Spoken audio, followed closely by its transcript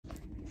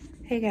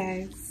Hey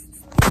guys.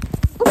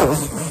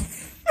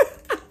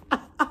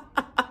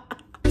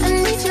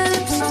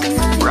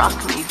 Rock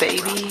me,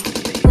 baby.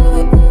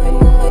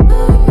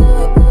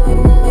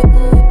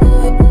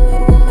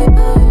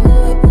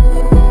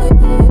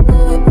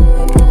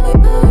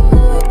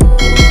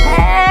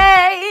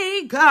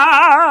 Hey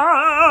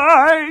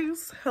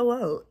guys.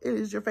 Hello, it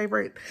is your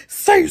favorite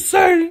Say.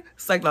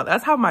 It's like, no,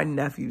 that's how my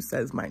nephew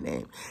says my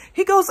name.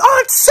 He goes,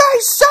 "Oh,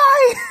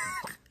 Say."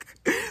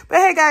 But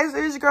hey guys,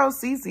 it is your girl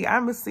Cece.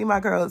 I'm a See My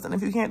Girls, and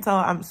if you can't tell,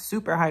 I'm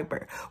super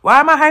hyper. Why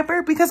am I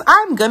hyper? Because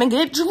I'm gonna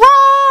get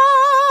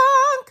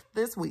drunk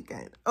this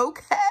weekend,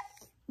 okay?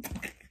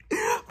 But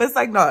it's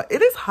like, no,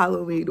 it is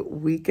Halloween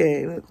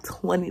weekend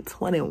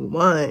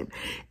 2021.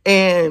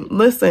 And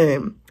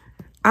listen,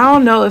 I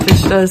don't know if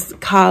it's just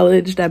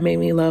college that made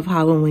me love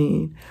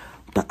Halloween,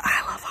 but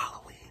I love Halloween.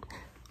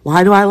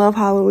 Why do I love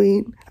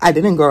Halloween? I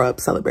didn't grow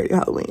up celebrating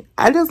Halloween.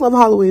 I just love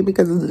Halloween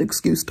because it's an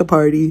excuse to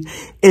party.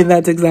 And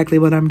that's exactly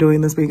what I'm doing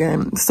this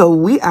weekend. So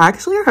we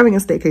actually are having a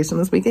staycation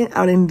this weekend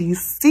out in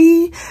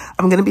DC.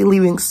 I'm going to be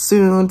leaving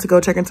soon to go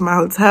check into my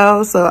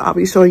hotel. So I'll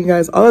be showing you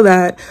guys all of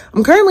that.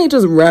 I'm currently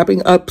just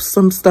wrapping up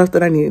some stuff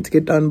that I needed to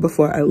get done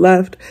before I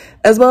left,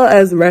 as well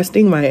as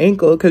resting my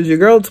ankle because your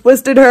girl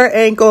twisted her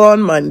ankle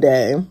on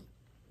Monday.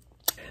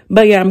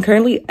 But yeah, I'm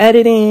currently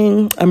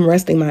editing. I'm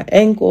resting my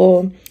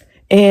ankle.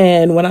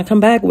 And when I come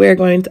back, I'm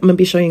going to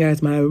be showing you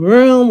guys my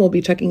room. We'll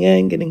be checking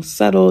in, getting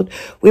settled.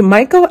 We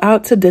might go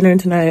out to dinner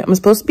tonight. I'm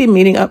supposed to be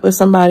meeting up with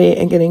somebody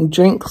and getting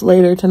drinks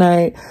later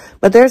tonight.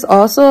 But there's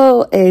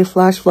also a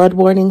flash flood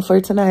warning for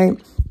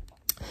tonight.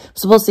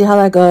 So we'll see how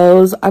that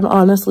goes. I'm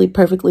honestly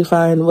perfectly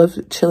fine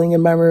with chilling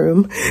in my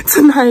room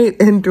tonight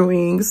and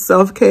doing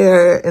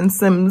self-care and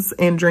Sims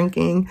and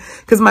drinking.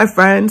 Because my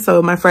friend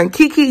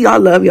Kiki, y'all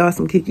love y'all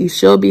some Kiki.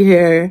 She'll be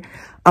here.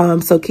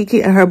 So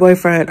Kiki and her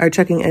boyfriend are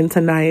checking in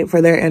tonight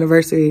for their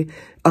anniversary.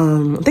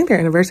 I think their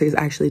anniversary is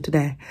actually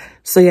today.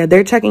 So yeah,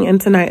 they're checking in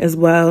tonight as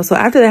well. So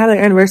after they have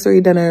their anniversary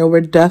dinner,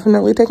 we're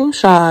definitely taking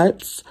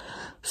shots.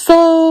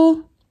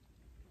 So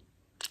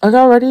are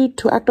y'all ready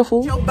to act a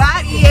fool? Your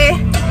body, yeah,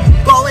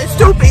 going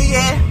stupid,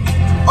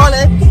 yeah, on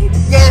a,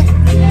 yeah,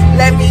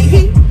 let me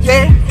hit,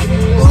 yeah,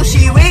 ooh,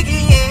 she wiggy,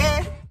 yeah.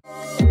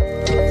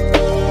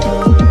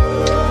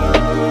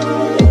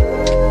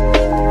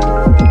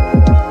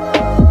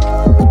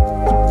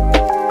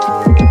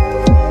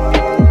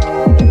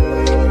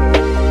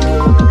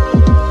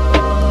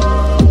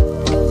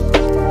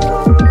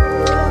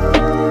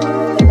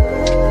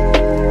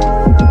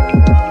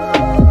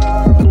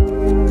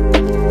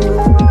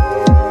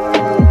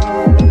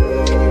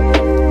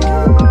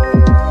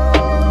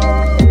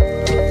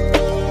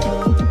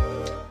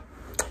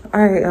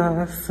 Alright,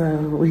 y'all, so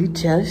we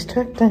just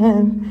checked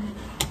in.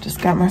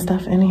 Just got my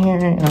stuff in here,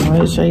 and I'm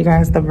going to show you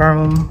guys the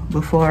room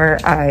before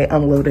I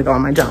unloaded all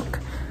my junk.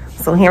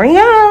 So here we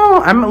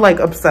go. I'm like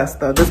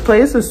obsessed though. This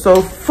place is so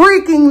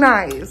freaking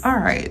nice.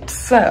 Alright,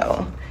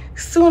 so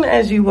as soon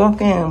as you walk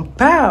in,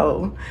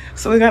 bow.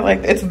 So we got like,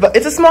 it's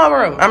a small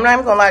room. I'm not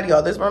even gonna lie to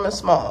y'all. This room is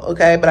small,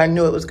 okay? But I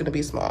knew it was gonna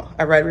be small.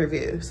 I read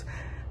reviews.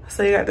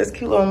 So you got this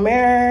cute little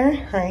mirror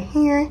right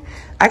here.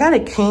 I got a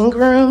king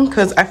room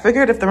because I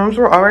figured if the rooms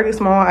were already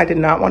small, I did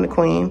not want a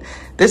queen.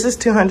 This is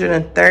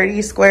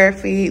 230 square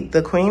feet.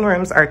 The queen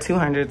rooms are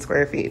 200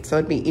 square feet. So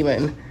it'd be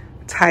even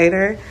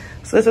tighter.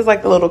 So this is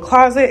like the little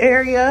closet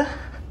area.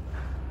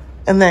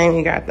 And then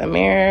you got the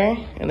mirror,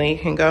 and then you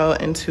can go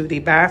into the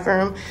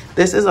bathroom.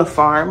 This is a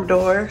farm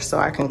door, so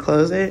I can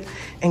close it.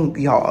 And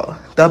y'all,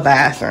 the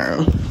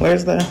bathroom.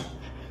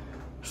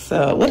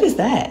 So what is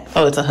that?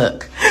 Oh, it's a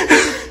hook.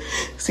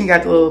 So you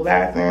got the little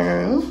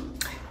bathroom.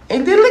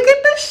 And then look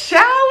at the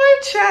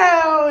shower,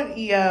 child.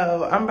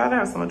 Yo, I'm about to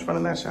have so much fun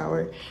in that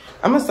shower.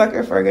 I'm a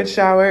sucker for a good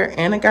shower,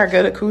 and it got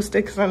good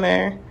acoustics in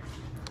there.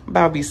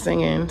 About to be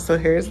singing. So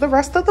here's the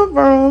rest of the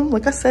room.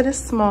 Like I said, it's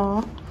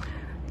small.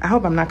 I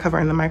hope I'm not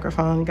covering the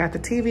microphone. You got the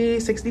TV,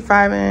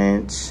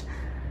 65-inch.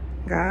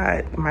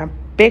 Got my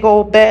big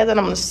old bed that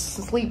I'm gonna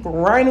sleep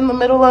right in the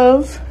middle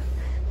of.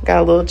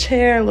 Got a little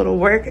chair, a little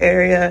work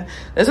area.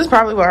 This is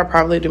probably where I'll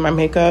probably do my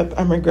makeup.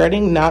 I'm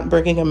regretting not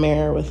bringing a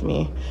mirror with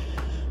me,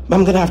 but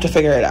I'm gonna have to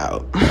figure it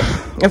out.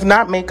 If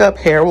not makeup,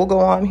 hair will go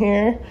on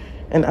here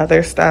and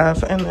other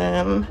stuff. And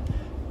then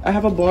I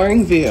have a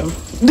boring view.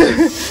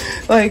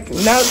 Like,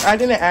 now I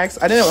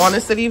didn't want a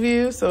city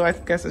view, so I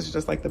guess it's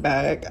just like the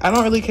bag. I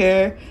don't really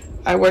care.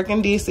 I work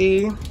in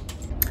DC.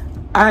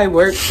 I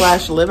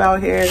work/live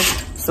out here,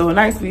 so a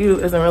nice view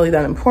isn't really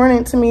that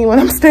important to me when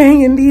I'm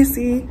staying in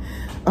DC.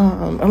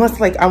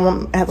 Unless like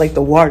I'm at like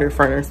the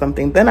waterfront or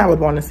something, then I would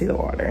want to see the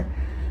water.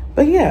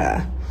 But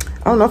yeah,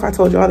 I don't know if I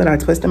told y'all that I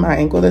twisted my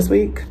ankle this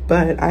week,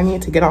 but I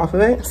need to get off of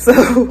it. So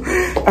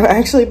I'm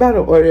actually about to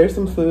order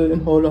some food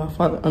and hold off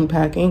on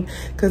unpacking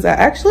because I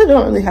actually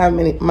don't really have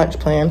much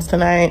plans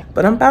tonight.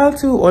 But I'm about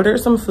to order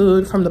some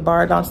food from the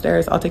bar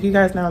downstairs. I'll take you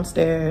guys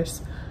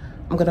downstairs.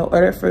 I'm gonna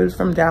order food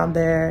from down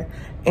there,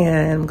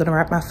 and I'm gonna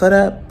wrap my foot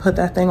up, put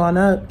that thing on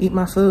up, eat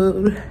my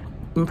food,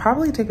 and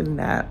probably take a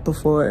nap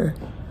before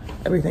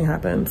everything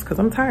happens because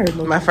I'm tired.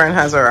 My friend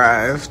has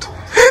arrived.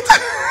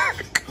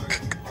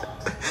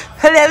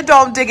 Hello,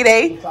 Dome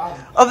Diggity.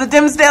 Of the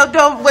Dimsdale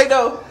Dome. Wait,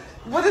 no.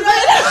 What is it?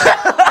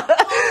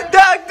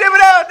 Dog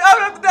Dimino. No,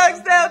 not the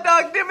Dogsdale.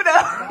 Dog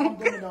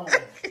Dimino.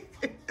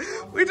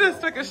 We just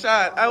took a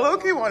shot. I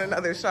low-key want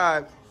another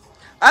shot.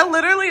 I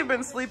literally have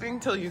been sleeping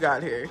till you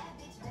got here.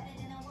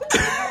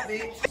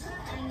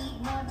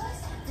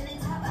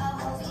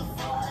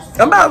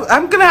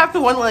 I'm gonna have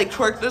to one leg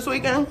twerk this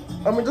weekend.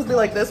 I'm gonna just be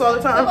like this all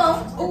the time.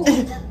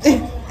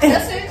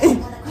 That's it.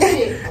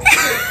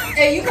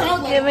 Hey, you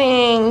come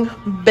Giving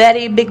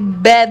Betty big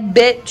bad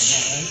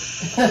bitch.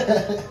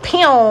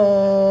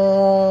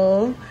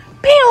 Pew.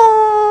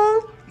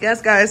 Pew.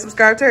 Yes, guys,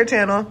 subscribe to her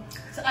channel.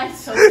 I'm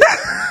so Yo,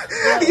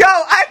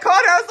 I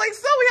called her. I was like,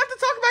 so we have to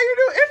talk about your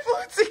new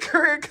influencing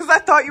career because I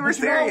thought you were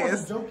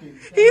serious.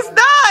 He's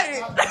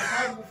not.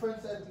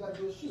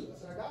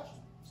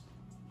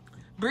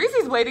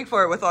 Breezy's waiting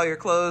for it with all your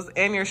clothes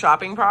and your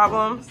shopping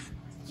problems.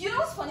 You know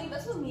what's funny?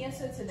 That's what Mia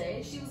said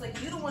today. She was like,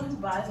 you're the one who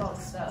buys all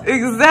the stuff.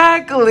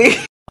 Exactly.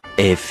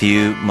 A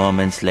few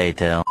moments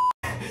later.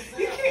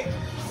 You can't.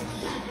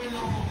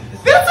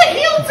 That's a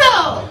heel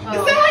toe. Oh.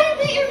 Is that how you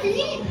beat your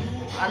feet?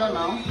 I don't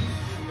know.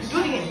 Do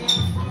it again.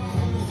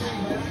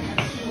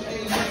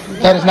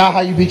 That is not how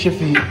you beat your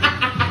feet.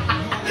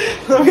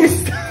 Let me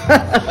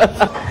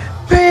stop.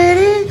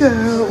 Pretty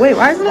girl. Wait,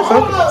 why isn't it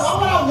focused?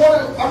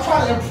 I'm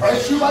trying to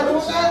impress you by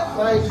doing that.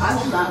 Like,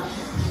 I'm not.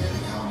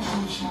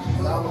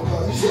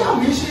 you see how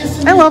mean she is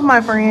to me? I love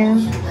my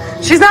friend.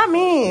 She's not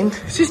mean.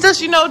 She's just,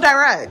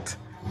 direct.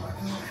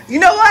 You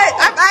know what?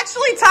 I'm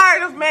actually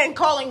tired of men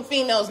calling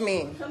females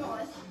mean. Come on.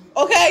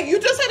 Okay, you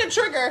just hit a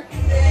trigger.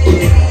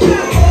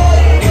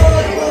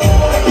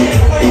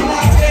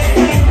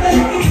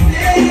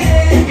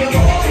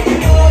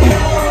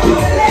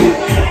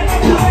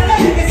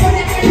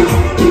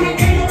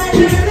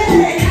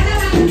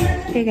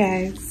 Hey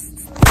guys.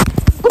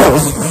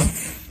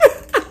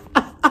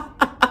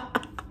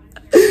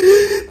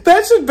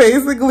 That should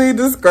basically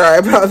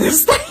describe how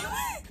this thing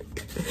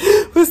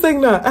was like.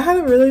 No, I had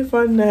a really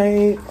fun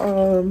night.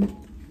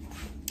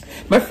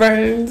 My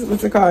friends,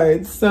 what's it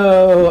called?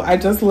 So I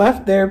just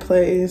left their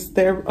place.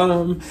 Their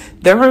room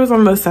was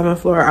on the 7th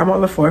floor. I'm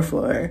on the 4th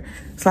floor.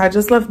 So I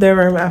just left their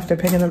room after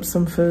picking up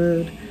some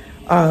food.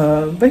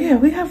 But yeah,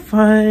 we had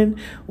fun.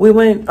 We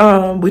went,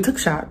 we took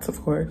shots,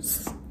 of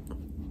course.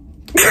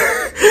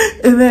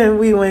 And then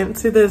we went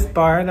to this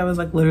bar that was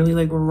like literally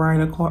like right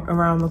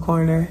around the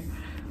corner.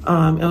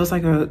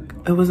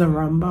 It was a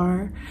rum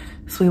bar.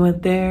 So we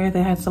went there.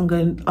 They had some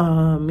good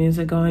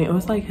music going. It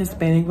was like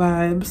Hispanic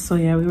vibes. So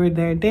yeah, we were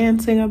there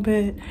dancing a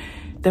bit.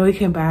 Then we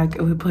came back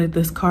and we played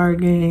this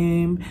card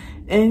game.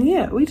 And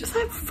yeah, we just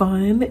had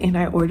fun. And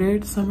I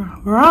ordered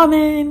some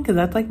ramen because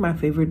that's like my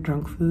favorite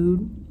drunk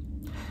food.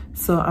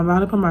 So I'm about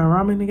to put my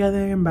ramen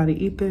together. I'm about to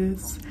eat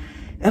this.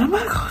 And I'm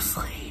about to go to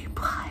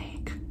sleep.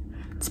 Like,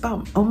 it's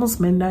about almost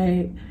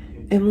midnight.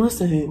 And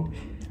listen,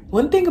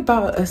 one thing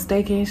about a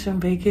staycation,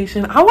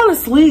 vacation, I want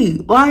to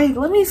sleep. Like,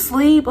 let me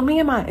sleep. Let me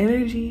get my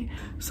energy.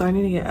 So I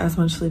need to get as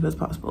much sleep as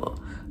possible.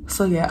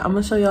 So yeah, I'm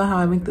going to show y'all how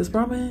I make this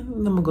ramen.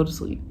 And then I'm going to go to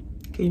sleep.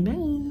 Good night.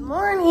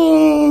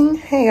 Morning.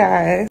 Hey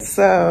guys.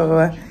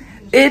 So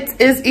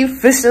it is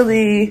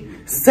officially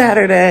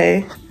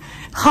Saturday.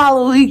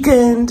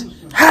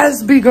 Halloweekend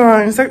has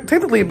begun. So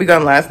technically it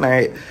begun last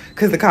night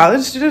because the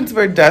college students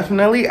were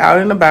definitely out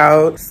and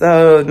about.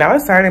 So now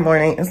it's Saturday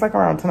morning. It's like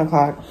around 10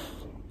 o'clock.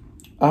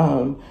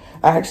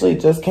 I actually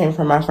just came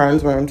from my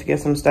friend's room to get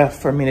some stuff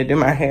for me to do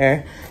my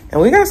hair.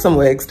 And we got some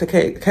wigs to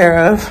take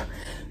care of.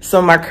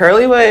 So my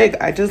curly wig,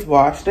 I just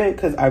washed it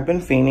because I've been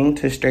fiending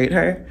to straighten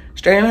her.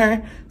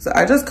 So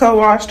I just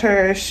co-washed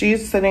her.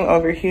 She's sitting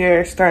over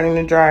here starting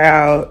to dry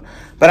out.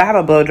 But I have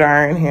a blow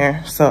dryer in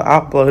here, so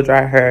I'll blow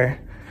dry her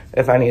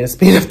if I need to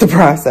speed up the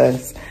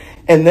process.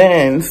 And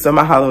then, so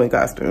my Halloween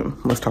costume,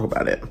 let's talk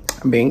about it.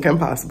 I'm being Kim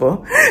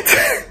Possible.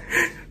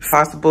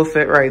 Possible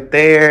fit right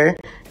there.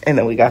 And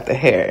then we got the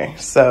hair.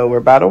 So we're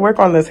about to work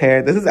on this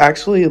hair. This is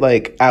actually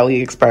like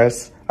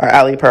AliExpress or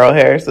Ali Pearl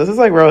hair. So this is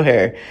like real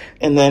hair.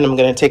 And then I'm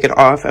gonna take it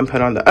off and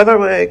put on the other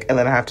wig. And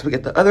then I have to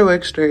get the other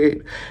wig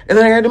straight. And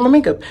then I gotta do my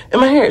makeup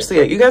and my hair. So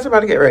yeah, you guys are about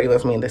to get ready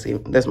with me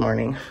this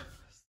morning.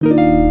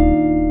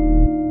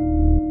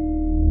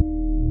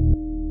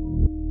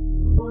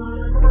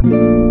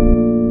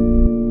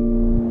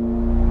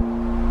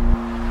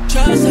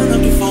 Just hung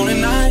up the phone at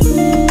night.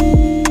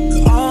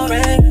 Could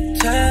already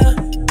tell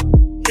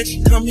that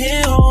you come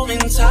here home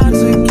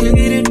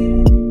intoxicated.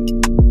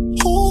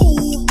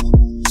 Ooh,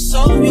 so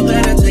you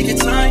better take your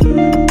time.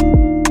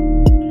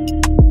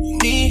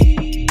 Me,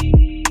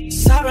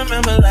 'cause I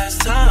remember last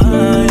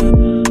time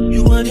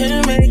you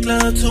wouldn't make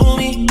love to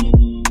me.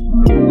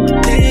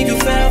 Then you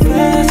fell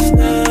fast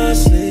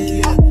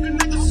asleep.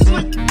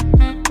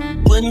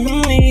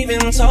 Wouldn't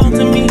even talk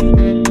to me.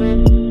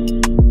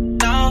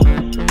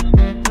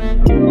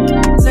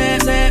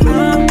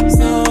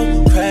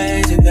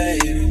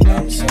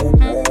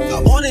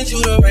 You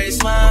to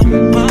raise my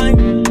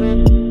mind.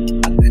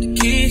 I got the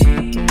keys.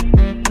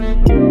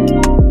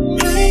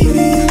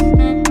 Maybe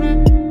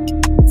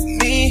for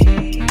me,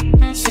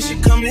 since you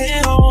come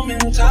here home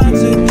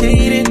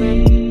intoxicated.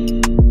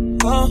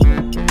 Oh, for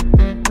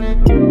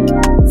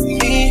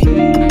me,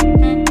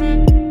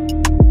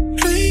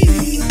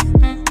 please,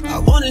 I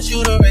wanted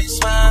you to raise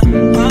my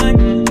mind.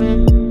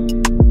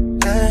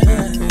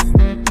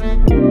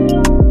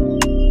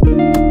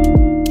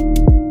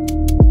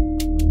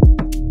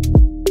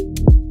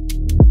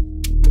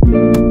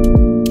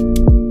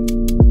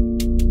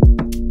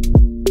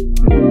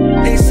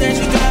 They said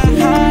you got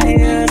high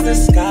as the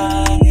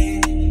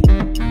sky,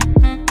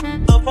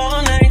 up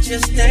all night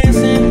just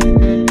dancing.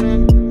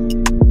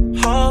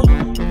 Oh,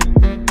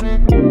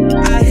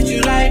 I hit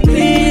you like,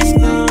 please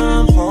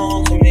come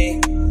home to me,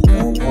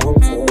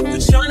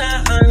 but you're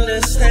not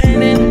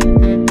understanding.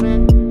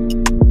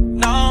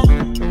 No,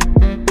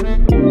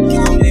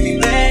 you gon' make me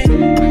beg,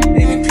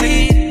 make me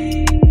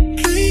plead,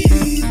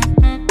 please.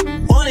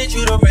 Wanted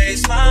you to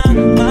raise my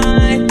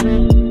mind.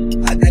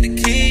 I got the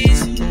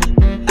keys.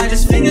 I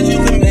just figured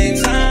you could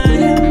make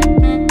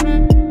time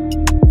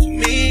for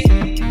me.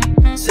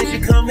 Said you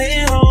come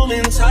here home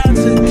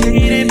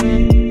intoxicated.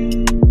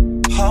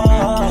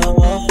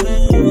 Oh,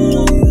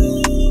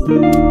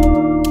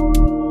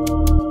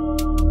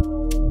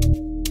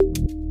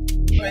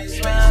 raise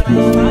my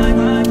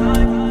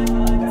mind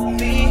for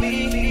me.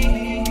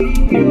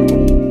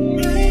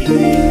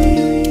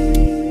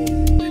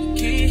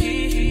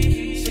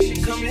 Said you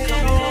come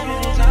here home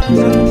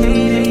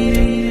intoxicated.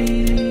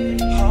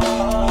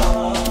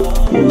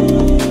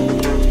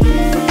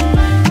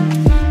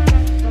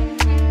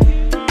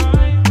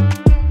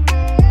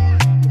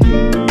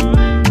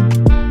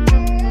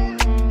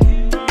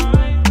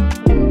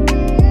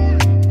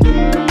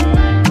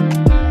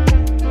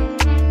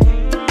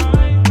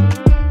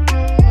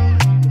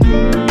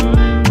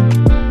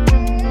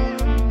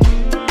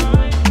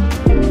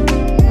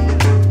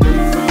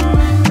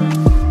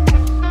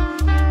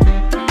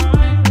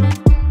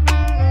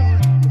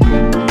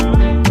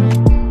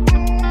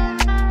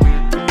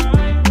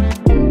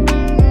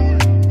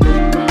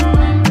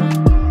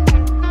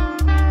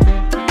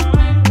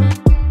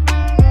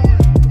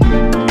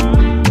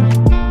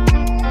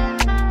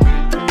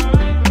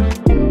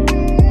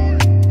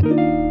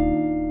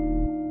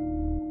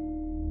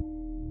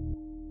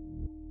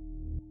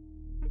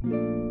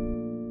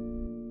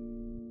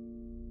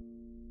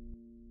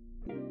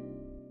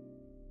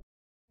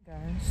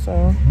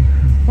 So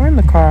we're in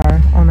the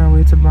car on our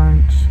way to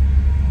brunch.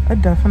 I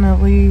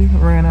definitely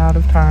ran out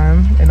of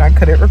time and I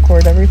couldn't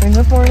record everything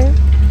this morning,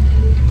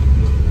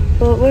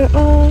 but we're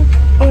on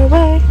our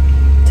way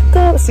to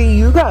go. See,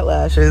 you got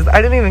lashes.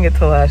 I didn't even get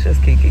to lashes,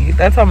 Kiki.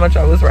 That's how much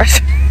I was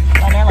rushing.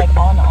 And they're like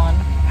on.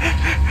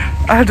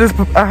 I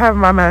have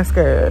my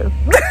mascara.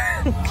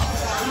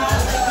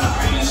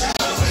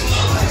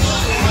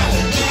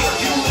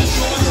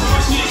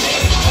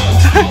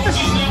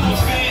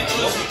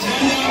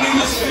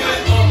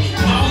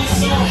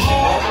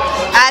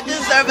 I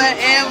deserve an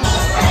M.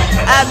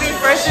 I be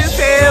fresh as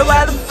hell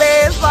while the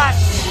feds like.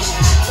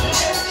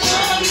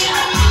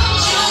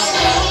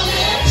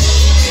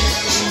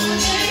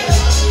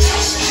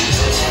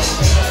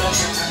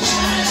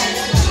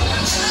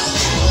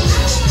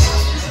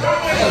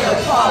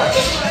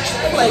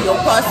 Play your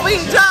part.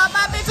 Sweet job,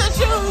 my bitch a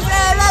choose.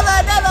 And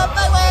never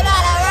fuck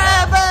without a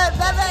ride, but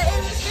never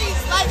in the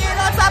streets like you're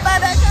on top of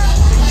the car.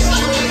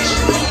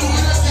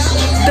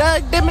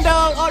 Doug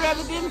Dimmadog, or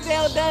Reverend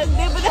Dimsdale, Doug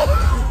Dimmadog.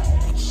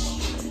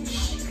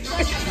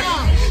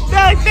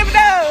 Doug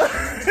Dimmadog.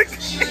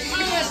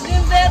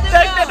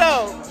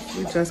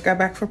 We just got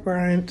back from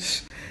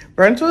brunch.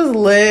 Brunch was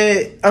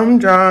lit. I'm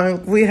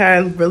drunk. We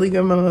had really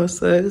good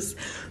mimosas.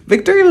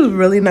 Victory was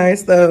really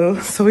nice though.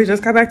 So we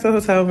just got back to the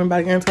hotel. We're about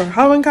to get into our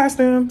Halloween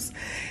costumes.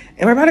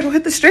 And we're about to go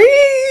hit the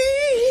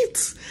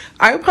streets.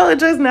 I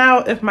apologize now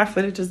if my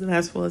footage isn't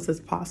as full as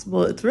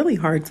possible. It's really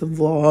hard to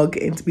vlog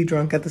and to be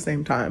drunk at the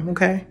same time,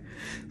 okay?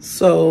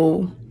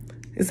 So,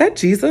 is that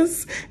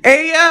Jesus?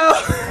 Hey, yo!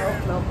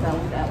 Nope, that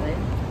was that way.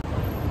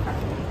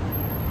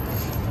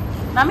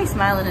 Not me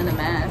smiling in a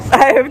mask.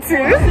 I am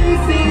too.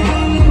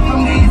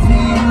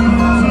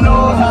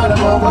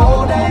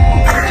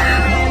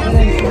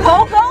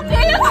 Coco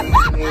dance!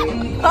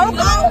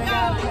 Coco!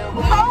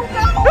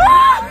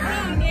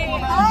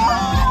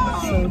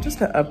 So,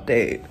 just an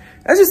update.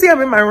 As you see,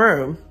 I'm in my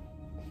room.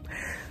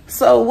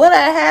 So what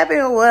had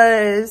happened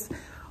was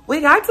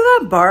we got to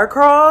that bar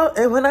crawl,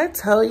 and when I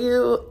tell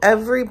you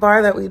every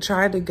bar that we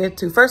tried to get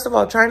to, first of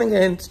all, trying to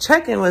get into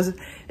check-in was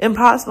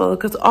impossible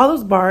because all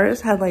those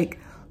bars had like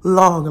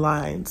long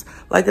lines,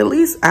 like at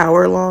least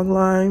hour-long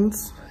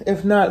lines,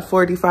 if not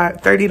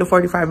 30 to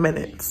 45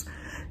 minutes.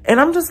 And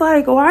I'm just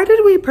like, why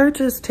did we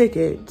purchase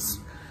tickets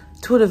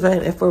to an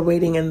event if we're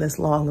waiting in this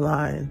long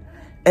line?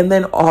 And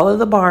then all of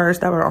the bars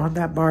that were on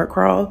that bar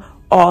crawl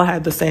all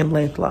had the same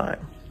length line.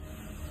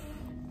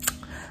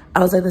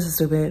 I was like, this is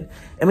stupid.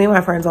 And me and my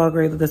friends all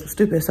agreed that this was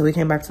stupid. So we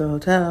came back to the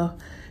hotel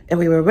and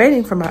we were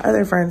waiting for my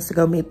other friends to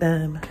go meet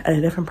them at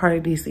a different part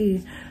of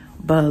DC.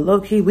 But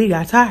low-key, we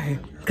got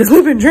tired because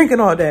we've been drinking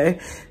all day.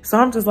 So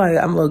I'm just like,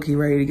 I'm low-key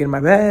ready to get in my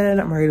bed.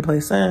 I'm ready to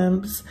play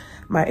Sims.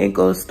 My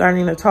ankle is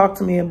starting to talk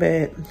to me a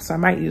bit, so I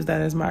might use that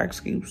as my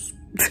excuse.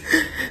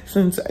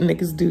 Since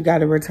niggas do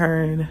gotta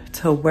return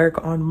to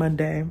work on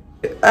Monday.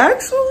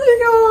 Actually,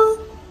 y'all,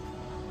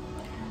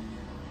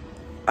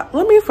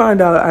 let me find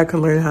out I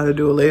can learn how to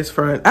do a lace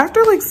front.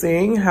 After like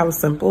seeing how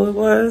simple it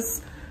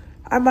was,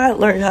 I might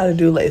learn how to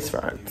do lace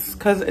fronts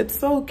because it's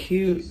so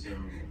cute.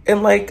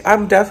 And like,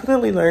 I'm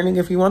definitely learning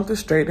if you want the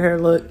straight hair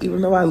look,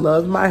 even though I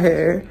love my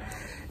hair,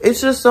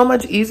 it's just so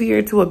much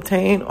easier to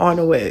obtain on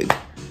a wig.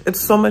 It's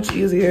so much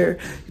easier.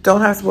 You don't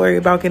have to worry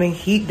about getting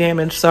heat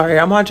damage. Sorry,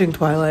 I'm watching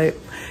Twilight.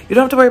 You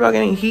don't have to worry about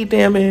getting heat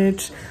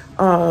damage.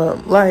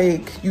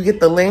 Like, you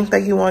get the length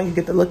that you want, you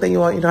get the look that you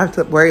want. You don't have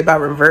to worry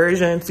about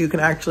reversion, so you can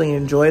actually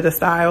enjoy the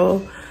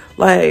style.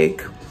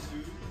 Like,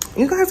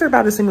 you guys are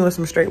about to see me with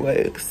some straight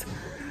wigs.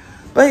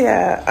 But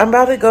yeah, I'm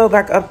about to go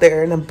back up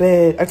there in a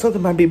bit. I told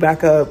them I'd be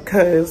back up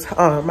because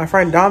my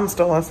friend Dom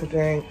still wants to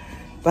drink.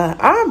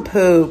 But I'm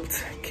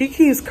pooped.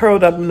 Kiki's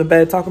curled up in the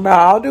bed talking about,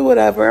 I'll do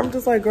whatever. I'm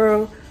just like,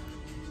 girl,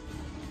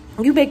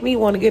 you make me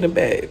want to get in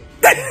bed.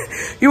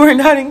 You are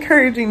not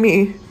encouraging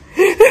me.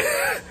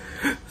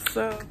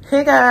 So,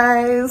 hey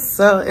guys,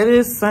 so it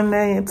is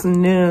Sunday, it's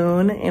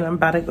noon, and I'm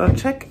about to go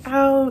check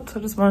out. So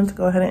I just wanted to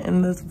go ahead and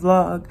end this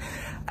vlog.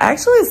 I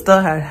actually still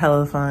had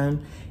hella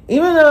fun.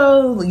 Even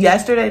though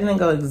yesterday didn't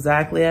go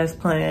exactly as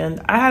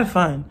planned, I had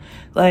fun.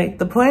 Like,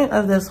 the point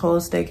of this whole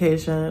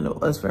staycation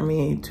was for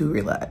me to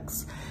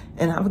relax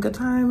and have a good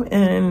time,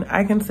 and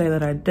I can say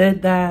that I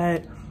did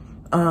that.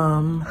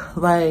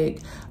 Like,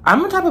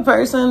 I'm the type of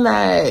person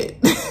that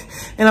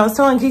and I was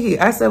telling Kiki,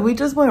 I said we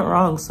just went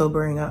wrong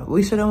sobering up.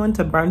 We should have went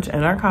to brunch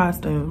in our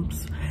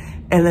costumes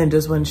and then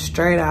just went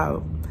straight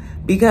out,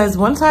 because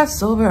once I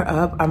sober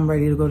up, I'm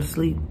ready to go to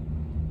sleep.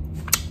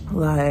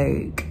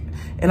 Like,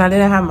 and I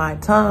didn't have my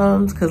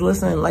Tums, because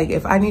listen, like,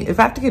 if I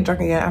have to get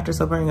drunk again after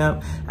sobering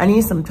up, I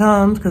need some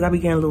Tums because I be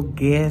getting a little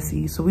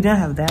gassy. So we didn't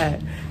have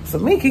that. So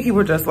me and Kiki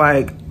were just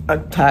like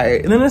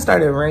tired, and then it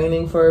started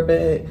raining for a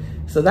bit.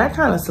 So that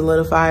kind of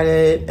solidified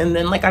it. And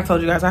then, like I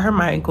told you guys, I hurt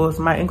my ankles.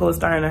 My ankle was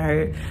starting to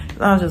hurt.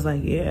 And I was just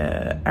like,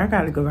 yeah, I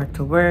got to go back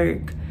to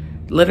work.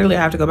 Literally,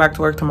 I have to go back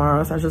to work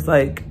tomorrow. So I was just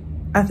like,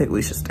 I think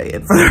we should stay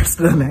in for the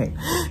rest of the night.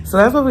 So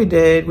that's what we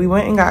did. We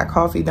went and got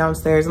coffee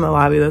downstairs in the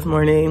lobby this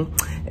morning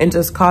and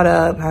just caught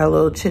up, had a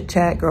little chit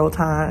chat, girl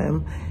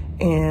time.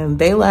 And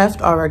they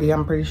left already,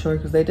 I'm pretty sure,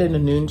 because they did a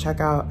noon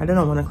checkout. I did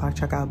a 1 o'clock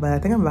checkout, but I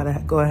think I'm about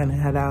to go ahead and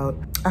head out.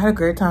 I had a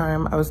great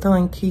time. I was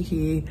telling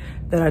Kiki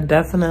that I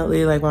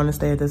definitely like want to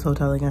stay at this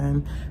hotel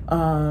again.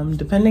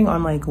 Depending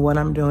on like what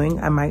I'm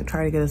doing, I might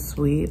try to get a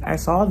suite. I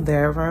saw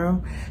their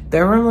room.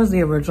 Their room was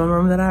the original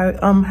room that I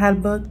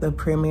had booked, the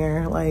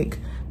premier, like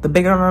the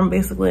bigger room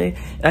basically.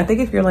 And I think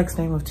if you're like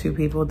staying with 2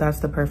 people, that's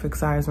the perfect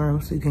size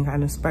room, so you can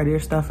kind of spread your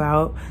stuff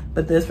out.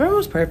 But this room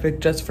was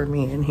perfect just for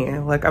me in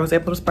here. Like, I was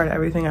able to spread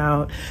everything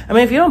out. I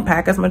mean, if you don't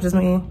pack as much as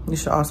me, you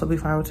should also be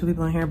fine with 2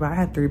 people in here, but I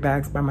had 3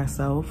 bags by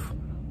myself.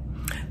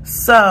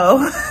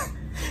 So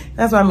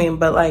that's what I mean.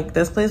 But like,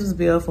 this place was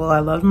beautiful. I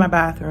loved my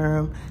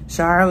bathroom.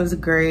 Shower was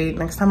great.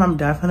 Next time I'm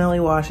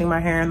definitely washing my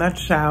hair in that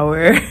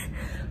shower.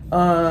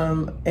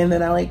 And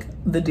then I like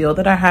the deal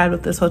that I had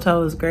with this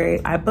hotel was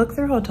great. I booked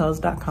through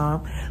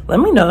hotels.com. Let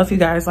me know if you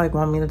guys like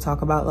want me to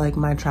talk about like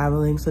my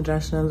traveling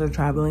suggestions or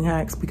traveling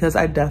hacks, because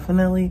I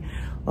definitely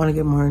want to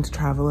get more into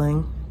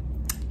traveling.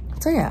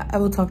 So yeah, I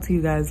will talk to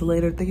you guys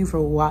later. Thank you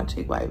for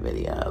watching my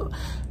video.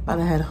 About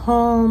to head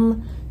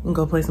home and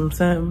go play some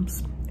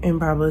Sims and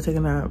probably take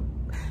a nap.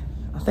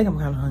 I think I'm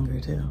kind of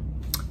hungry too.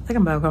 I think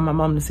I'm about to call my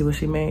mom to see what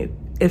she made,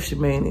 if she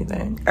made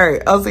anything. All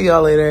right, I'll see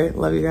y'all later.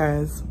 Love you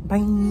guys. Bye.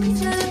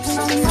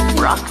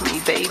 Rock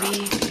me,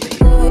 baby.